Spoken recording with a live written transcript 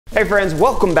Hey friends,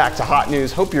 welcome back to Hot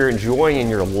News. Hope you're enjoying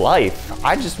your life.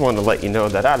 I just wanted to let you know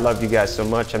that I love you guys so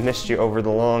much. I missed you over the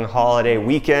long holiday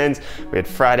weekends. We had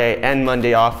Friday and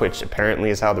Monday off, which apparently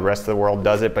is how the rest of the world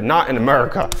does it, but not in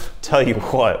America. Tell you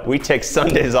what, we take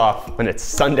Sundays off when it's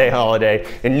Sunday holiday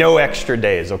and no extra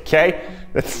days, okay?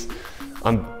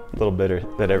 I'm a little bitter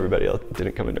that everybody else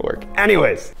didn't come into work.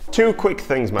 Anyways, two quick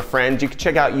things, my friends. You can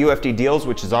check out UFD Deals,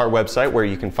 which is our website where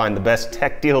you can find the best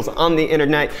tech deals on the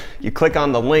internet. You click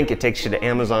on the link, it takes you to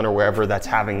Amazon or wherever that's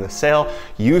having the sale.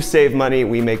 You save money,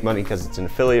 we make money because it's an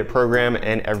affiliate program,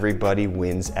 and everybody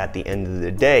wins at the end of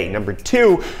the day. Number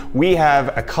two, we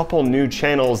have a couple new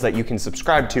channels that you can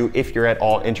subscribe to if you're at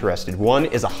all interested. One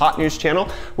is a Hot News channel,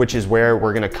 which is where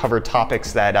we're gonna cover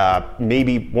topics that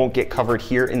maybe won't get covered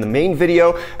here in the main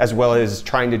video, as well as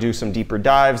trying to do some deeper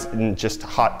dives and just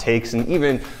hot takes and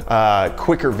even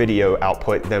quicker video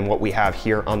output than what we have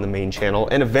here on the main channel.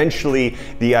 And eventually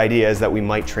the idea is that we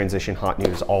might transition Hot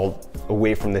News all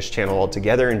away from this channel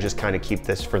altogether and just kind of keep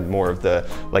this for more of the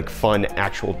like fun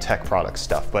actual tech product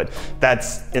stuff. But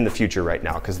that's in the future right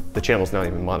now because the channel's not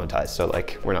even monetized. So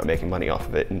like we're not making money off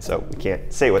of it. And so we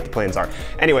can't say what the plans are.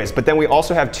 Anyways, but then we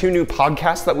also have two new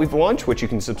podcasts that we've launched, which you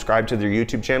can subscribe to their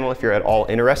YouTube channel if you're at all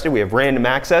interested. We have Random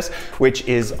Access, which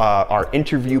is our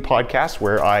interview podcast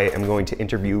where I am going to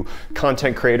interview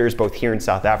content creators both here in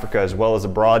South Africa as well as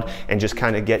abroad and just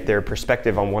kind of get their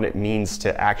perspective on what it means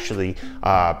to actually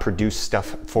produce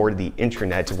stuff for the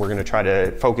internet. We're going to try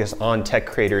to focus on tech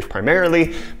creators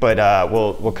primarily, but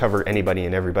we'll cover anybody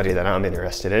and everybody that I'm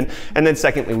interested in. And then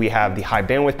secondly, we have the High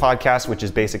Bandwidth podcast, which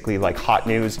is basically like Hot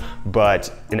News,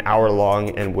 but an hour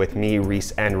long and with me,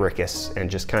 Reece, and Rikus, and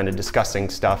just kind of discussing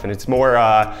stuff. And it's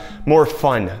more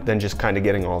fun than just kind of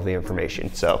getting all of the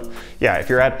information. So yeah, if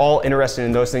you're at all interested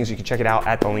in those things, you can check it out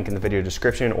at the link in the video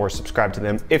description or subscribe to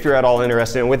them if you're at all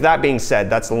interested. And with that being said,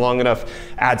 that's a long enough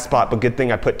ad spot, but good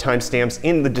thing I put timestamps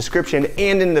in the description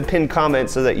and in the pinned comment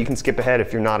so that you can skip ahead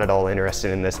if you're not at all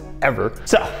interested in this ever.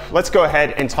 So let's go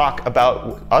ahead and talk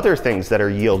about other things that are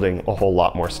yielding a whole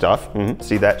lot more stuff.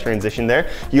 See that transition there?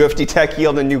 UFD Tech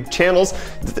yielding new channels,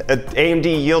 AMD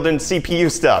yielding CPU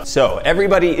stuff. So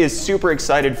everybody is super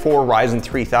excited for Ryzen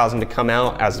 3000 to come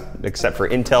out, except for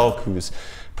Intel, who's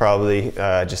probably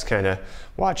just kind of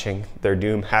watching their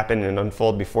doom happen and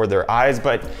unfold before their eyes.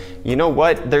 But you know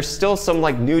what? There's still some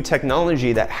like new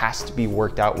technology that has to be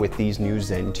worked out with these new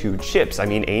Zen 2 chips. I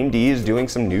mean, AMD is doing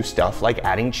some new stuff like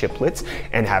adding chiplets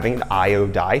and having the IO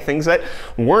die, things that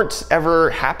weren't ever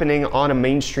happening on a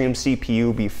mainstream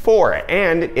CPU before.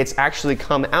 And it's actually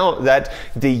come out that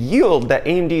the yield that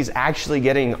AMD is actually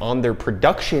getting on their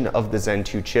production of the Zen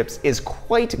 2 chips is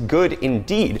quite good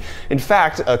indeed. In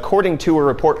fact, according to a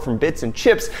report from Bits and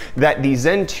Chips, that the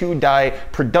Zen 2 die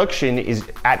production is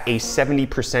at a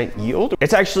 70% yield.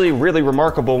 It's actually really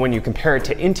remarkable when you compare it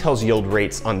to Intel's yield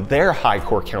rates on their high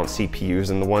core count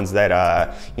CPUs and the ones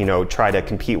that you know, try to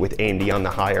compete with AMD on the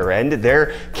higher end.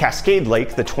 Their Cascade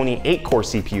Lake, the 28 core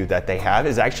CPU that they have,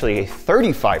 is actually a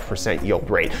 35% yield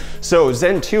rate. So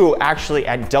Zen 2 actually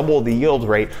at double the yield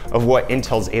rate of what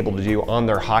Intel's able to do on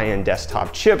their high-end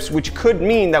desktop chips, which could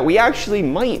mean that we actually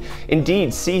might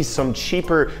indeed see some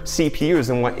cheaper CPUs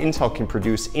than what Intel can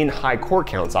produce in high core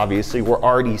counts. Obviously, we're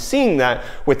already seeing that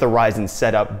with the Ryzen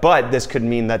setup, but this could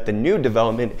mean that the new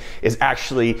development is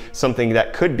actually something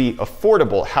that could be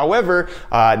affordable. However,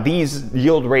 these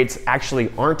yield rates actually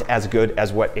aren't as good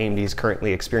as what AMD is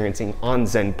currently experiencing on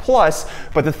Zen Plus,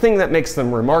 but the thing that makes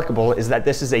them remarkable is that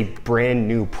this is a brand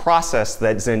new process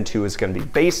that Zen 2 is going to be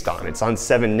based on. It's on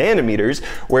 7 nanometers,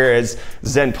 whereas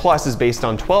Zen Plus is based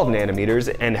on 12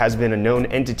 nanometers and has been a known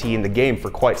entity in the game for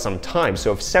quite some time.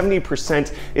 So if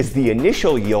 70% is the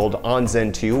initial yield on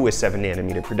Zen 2 with 7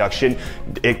 nanometer production,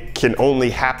 it can only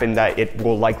happen that it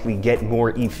will likely get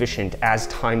more efficient as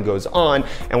time goes on,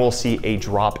 and we'll see a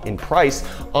drop in price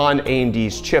on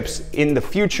AMD's chips in the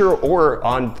future, or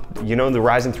on, you know, the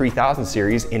Ryzen 3000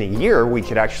 series. In a year, we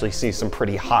could actually see some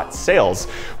pretty hot sales,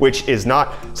 which is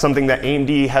not something that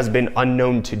AMD has been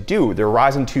unknown to do. Their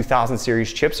Ryzen 2000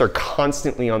 series chips are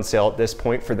constantly on sale at this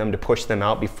point for them to push them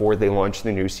out before they launch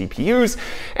the new CPUs.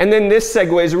 And then this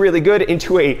segues really good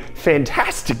into a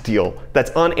fantastic deal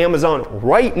that's on Amazon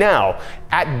right now.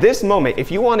 At this moment, if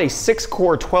you want a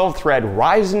 6-core 12-thread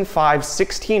Ryzen 5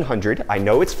 1600, I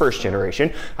know it's first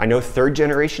generation, I know third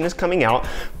generation is coming out,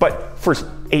 but for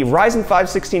a Ryzen 5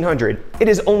 1600, it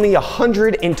is only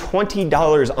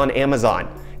 $120 on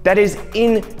Amazon. That is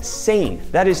insane.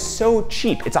 That is so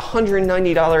cheap. It's $190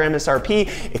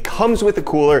 MSRP. It comes with a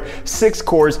cooler, 6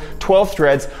 cores, 12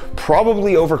 threads,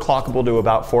 probably overclockable to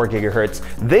about 4 gigahertz.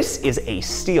 This is a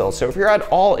steal. So if you're at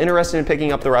all interested in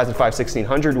picking up the Ryzen 5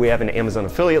 1600, we have an Amazon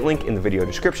affiliate link in the video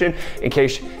description in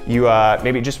case you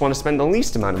maybe just want to spend the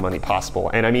least amount of money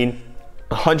possible. And I mean,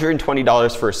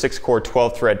 $120 for a 6-core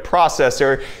 12-thread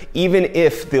processor, even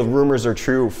if the rumors are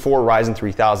true for Ryzen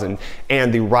 3000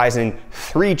 and the Ryzen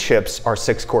 3 chips are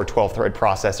 6-core 12-thread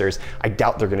processors, I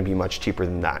doubt they're gonna be much cheaper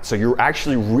than that. So you're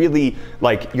actually really,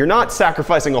 like, you're not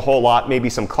sacrificing a whole lot, maybe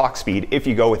some clock speed if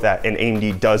you go with that, and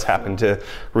AMD does happen to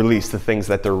release the things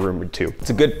that they're rumored to. It's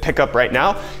a good pickup right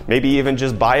now. Maybe even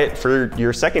just buy it for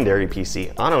your secondary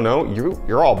PC. I don't know,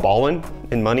 you're all balling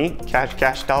in money,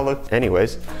 cash, dollar.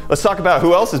 Anyways, let's talk about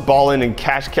who else is balling in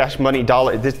cash, money,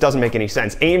 dollar. This doesn't make any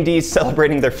sense. AMD is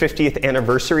celebrating their 50th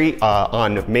anniversary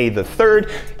on May the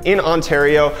 3rd in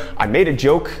Ontario. I made a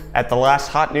joke at the last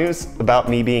Hot News about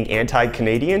me being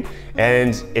anti-Canadian,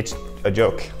 and it's a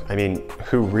joke. I mean,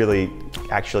 who really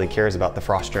actually cares about the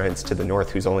frost giants to the north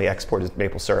whose only export is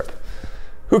maple syrup?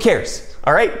 Who cares?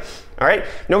 All right? All right?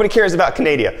 Nobody cares about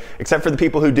Canada, except for the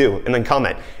people who do, and then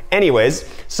comment. Anyways,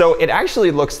 so it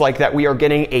actually looks like that we are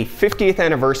getting a 50th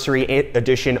anniversary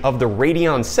edition of the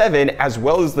Radeon 7 as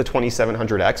well as the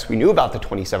 2700X. We knew about the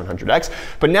 2700X,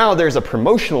 but now there's a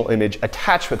promotional image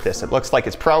attached with this. It looks like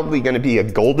it's probably going to be a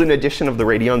golden edition of the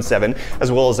Radeon 7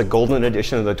 as well as a golden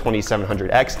edition of the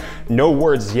 2700X. No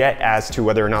words yet as to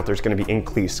whether or not there's going to be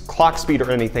increased clock speed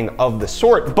or anything of the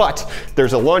sort, but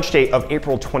there's a launch date of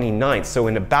April 29th. So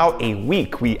in about a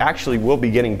week, we actually will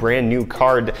be getting brand new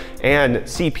card and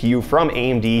CPU from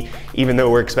AMD, even though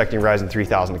we're expecting Ryzen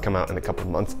 3000 to come out in a couple of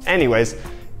months. Anyways,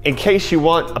 in case you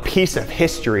want a piece of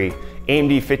history,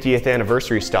 AMD 50th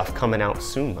anniversary stuff coming out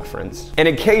soon, my friends. And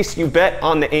in case you bet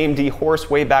on the AMD horse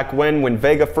way back when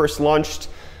Vega first launched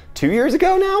 2 years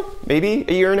ago now, maybe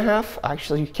a year and a half, I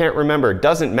actually can't remember,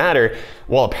 doesn't matter.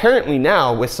 Well, apparently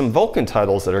now with some Vulkan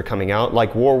titles that are coming out,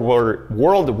 like World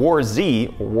War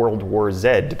Z, or World War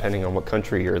Z, depending on what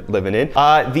country you're living in,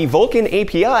 the Vulkan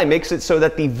API makes it so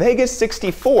that the Vega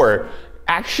 64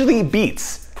 actually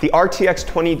beats the RTX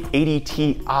 2080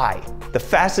 Ti, the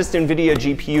fastest NVIDIA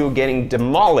GPU getting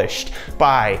demolished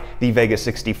by the Vega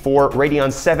 64.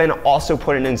 Radeon 7 also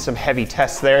putting in some heavy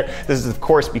tests there. This is of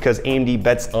course because AMD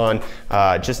bets on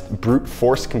just brute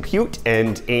force compute,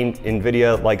 and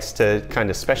NVIDIA likes to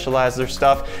kind of specialize their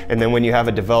stuff. And then when you have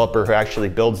a developer who actually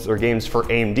builds their games for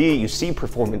AMD, you see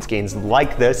performance gains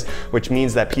like this, which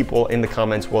means that people in the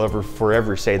comments will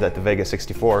forever say that the Vega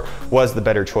 64 was the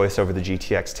better choice over the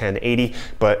GTX 1080.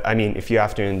 But I mean, if you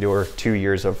have to endure 2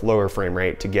 years of lower frame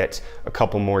rate to get a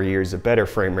couple more years of better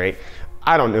frame rate,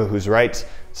 I don't know who's right.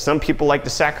 Some people like to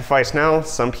sacrifice now,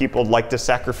 some people like to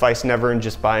sacrifice never and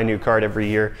just buy a new card every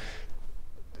year.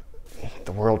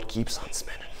 The world keeps on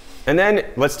spinning. And then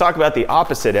let's talk about the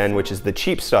opposite end, which is the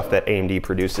cheap stuff that AMD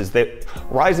produces. The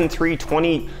Ryzen 3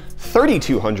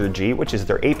 3200G, which is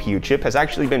their APU chip, has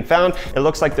actually been found. It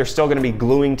looks like they're still going to be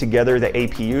gluing together the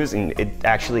APUs, and it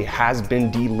actually has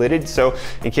been delidded. So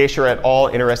in case you're at all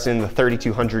interested in the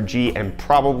 3200G and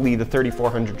probably the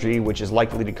 3400G, which is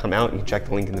likely to come out, you can check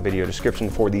the link in the video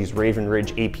description for these Raven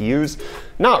Ridge APUs.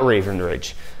 Not Raven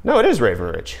Ridge. No, it is Raven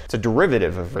Ridge. It's a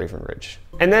derivative of Raven Ridge.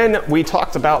 And then we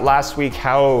talked about last week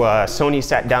how Sony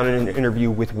sat down in an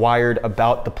interview with Wired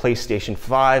about the PlayStation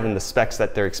 5 and the specs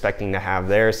that they're expecting to have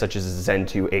there, such as a Zen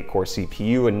 2 8-core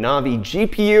CPU, a Navi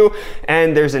GPU,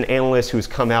 and there's an analyst who's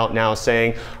come out now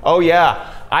saying, oh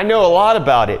yeah, I know a lot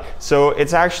about it. So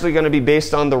it's actually going to be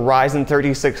based on the Ryzen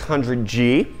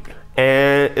 3600G,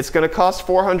 and it's going to cost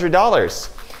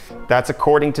 $400. That's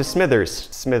according to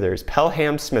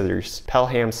Pelham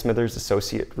Smithers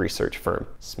Associate Research Firm.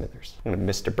 Smithers. I'm gonna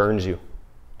Mr. Burns you.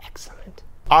 Excellent.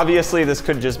 Obviously, this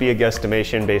could just be a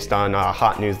guesstimation based on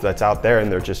hot news that's out there, and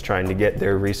they're just trying to get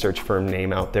their research firm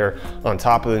name out there on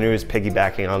top of the news,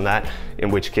 piggybacking on that,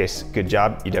 in which case, good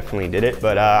job, you definitely did it.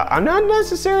 But I'm not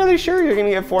necessarily sure you're gonna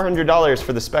get $400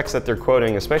 for the specs that they're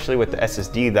quoting, especially with the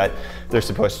SSD that they're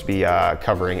supposed to be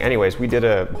covering. Anyways, we did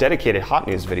a dedicated hot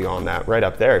news video on that right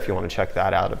up there if you wanna check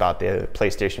that out, about the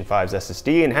PlayStation 5's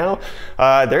SSD and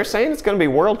how they're saying it's gonna be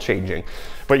world-changing.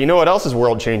 But you know what else is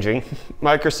world-changing?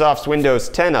 Microsoft's Windows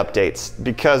 10 updates,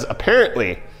 because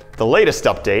apparently the latest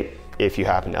update, if you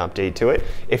happen to update to it,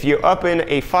 if you open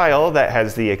a file that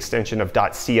has the extension of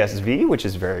 .csv, which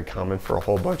is very common for a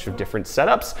whole bunch of different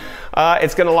setups,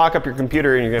 it's gonna lock up your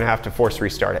computer and you're gonna have to force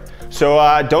restart it. So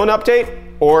don't update,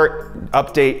 or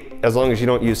update as long as you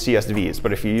don't use CSVs.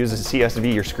 But if you use a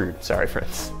CSV, you're screwed. Sorry,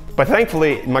 friends. But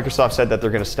thankfully, Microsoft said that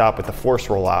they're gonna stop with the force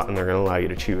rollout and they're gonna allow you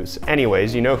to choose.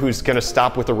 Anyways, you know who's gonna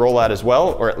stop with the rollout as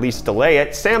well, or at least delay it?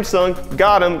 Samsung.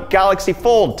 Got them. Galaxy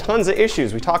Fold, tons of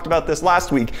issues. We talked about this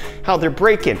last week, how they're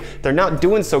breaking. They're not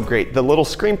doing so great. The little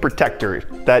screen protector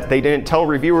that they didn't tell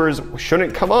reviewers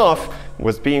shouldn't come off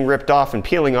was being ripped off and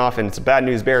peeling off, and it's a bad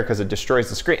news bear because it destroys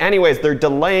the screen. Anyways, they're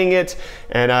delaying it,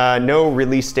 and no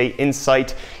release date in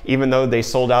sight. Even though they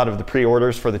sold out of the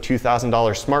pre-orders for the $2,000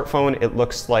 smartphone, it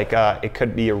looks like it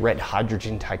could be a red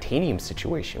hydrogen titanium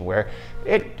situation where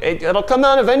it'll come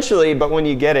out eventually, but when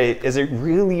you get it, is it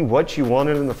really what you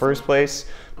wanted in the first place?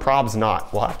 Probs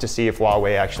not. We'll have to see if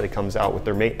Huawei actually comes out with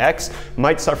their Mate X.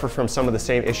 Might suffer from some of the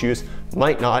same issues,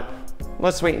 might not.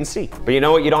 Let's wait and see. But you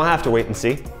know what? You don't have to wait and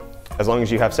see. As long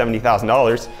as you have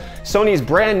 $70,000. Sony's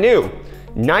brand new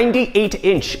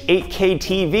 98-inch 8K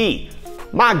TV.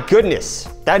 My goodness,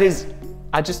 that is,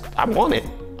 I want it.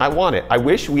 I want it. I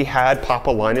wish we had Papa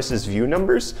Linus's view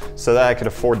numbers so that I could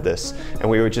afford this. And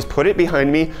we would just put it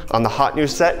behind me on the hot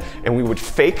news set and we would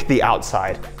fake the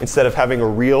outside. Instead of having a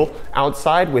real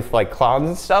outside with like clouds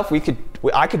and stuff,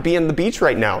 I could be in the beach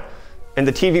right now. And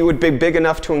the TV would be big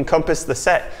enough to encompass the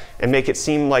set and make it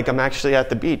seem like I'm actually at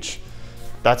the beach.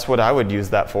 That's what I would use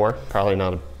that for. Probably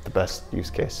not the best use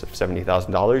case of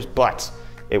 $70,000, but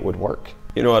it would work.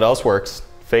 You know what else works?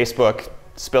 Facebook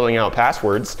spilling out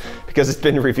passwords, because it's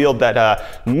been revealed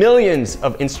that millions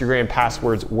of Instagram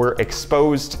passwords were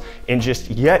exposed in just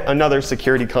yet another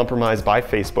security compromise by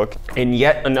Facebook and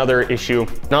yet another issue.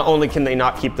 Not only can they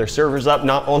not keep their servers up,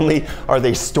 not only are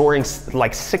they storing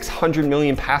like 600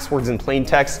 million passwords in plain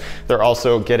text, they're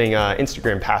also getting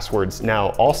Instagram passwords now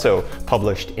also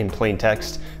published in plain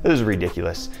text. This is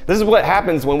ridiculous. This is what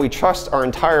happens when we trust our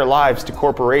entire lives to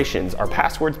corporations. Our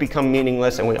passwords become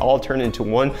meaningless and we all turn into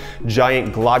one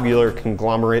giant globular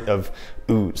conglomerate of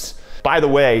ooze. By the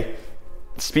way,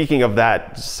 speaking of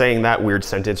that, saying that weird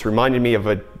sentence reminded me of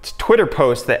a Twitter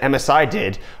post that MSI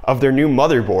did of their new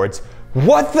motherboards.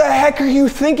 What the heck are you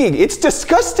thinking? It's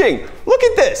disgusting. Look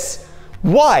at this.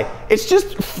 Why? It's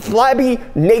just flabby,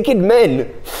 naked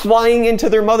men flying into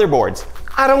their motherboards.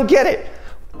 I don't get it.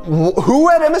 Who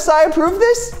at MSI approved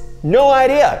this? No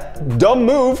idea. Dumb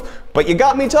move, but you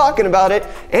got me talking about it,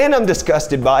 and I'm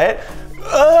disgusted by it.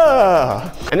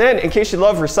 Ugh. And then, in case you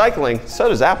love recycling, so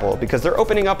does Apple, because they're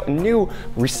opening up a new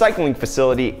recycling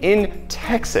facility in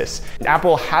Texas.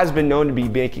 Apple has been known to be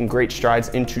making great strides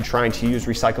into trying to use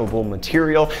recyclable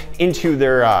material into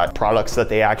their products that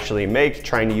they actually make,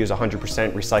 trying to use 100%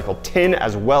 recycled tin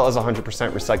as well as 100%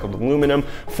 recycled aluminum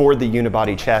for the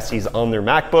unibody chassis on their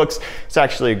MacBooks. It's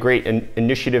actually a great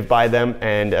initiative by them,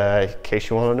 and in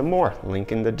case you want to know more,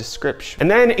 link in the description. And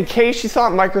then, in case you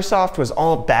thought Microsoft was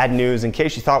all bad news, in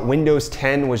case you thought Windows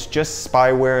 10 was just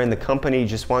spyware and the company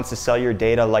just wants to sell your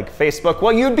data like Facebook,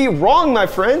 well, you'd be wrong, my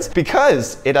friends,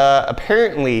 because it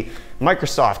apparently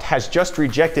Microsoft has just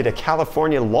rejected a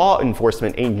California law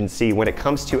enforcement agency when it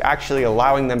comes to actually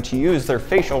allowing them to use their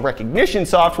facial recognition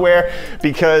software,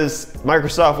 because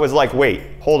Microsoft was like, wait,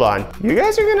 hold on, you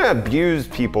guys are gonna abuse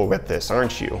people with this,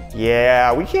 aren't you?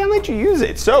 Yeah, we can't let you use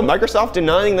it. So Microsoft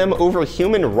denying them over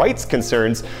human rights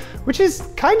concerns, which is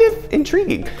kind of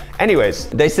intriguing. Anyways,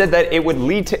 they said that it would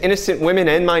lead to innocent women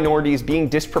and minorities being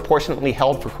disproportionately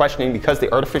held for questioning because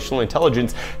the artificial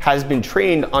intelligence has been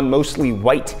trained on mostly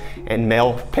white and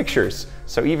male pictures.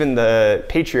 So even the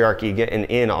patriarchy getting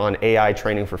in on AI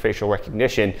training for facial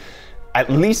recognition,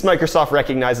 at least Microsoft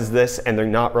recognizes this and they're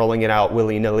not rolling it out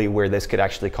willy-nilly where this could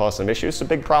actually cause some issues. So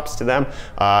big props to them.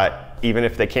 Even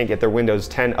if they can't get their Windows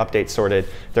 10 update sorted,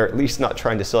 they're at least not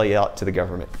trying to sell you out to the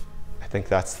government. I think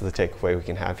that's the takeaway we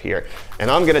can have here. And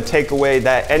I'm gonna take away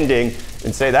that ending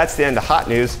and say that's the end of hot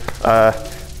news.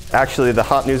 Actually, the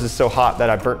hot news is so hot that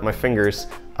I burnt my fingers.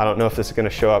 I don't know if this is gonna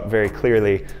show up very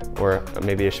clearly, or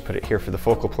maybe I should put it here for the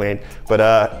focal plane, but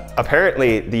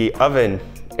apparently the oven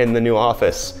in the new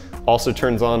office also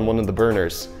turns on one of the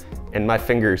burners, and my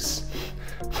fingers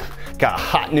got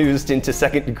hot newsed into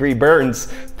second-degree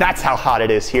burns. That's how hot it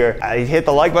is here. Hit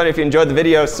the like button if you enjoyed the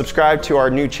video. Subscribe to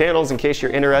our new channels in case you're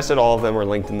interested. All of them are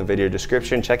linked in the video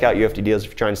description. Check out UFD deals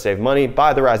if you're trying to save money.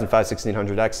 Buy the Ryzen 5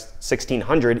 1600X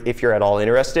 1600 if you're at all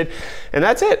interested. And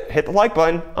that's it. Hit the like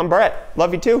button. I'm Brett.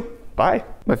 Love you too. Bye.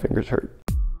 My fingers hurt.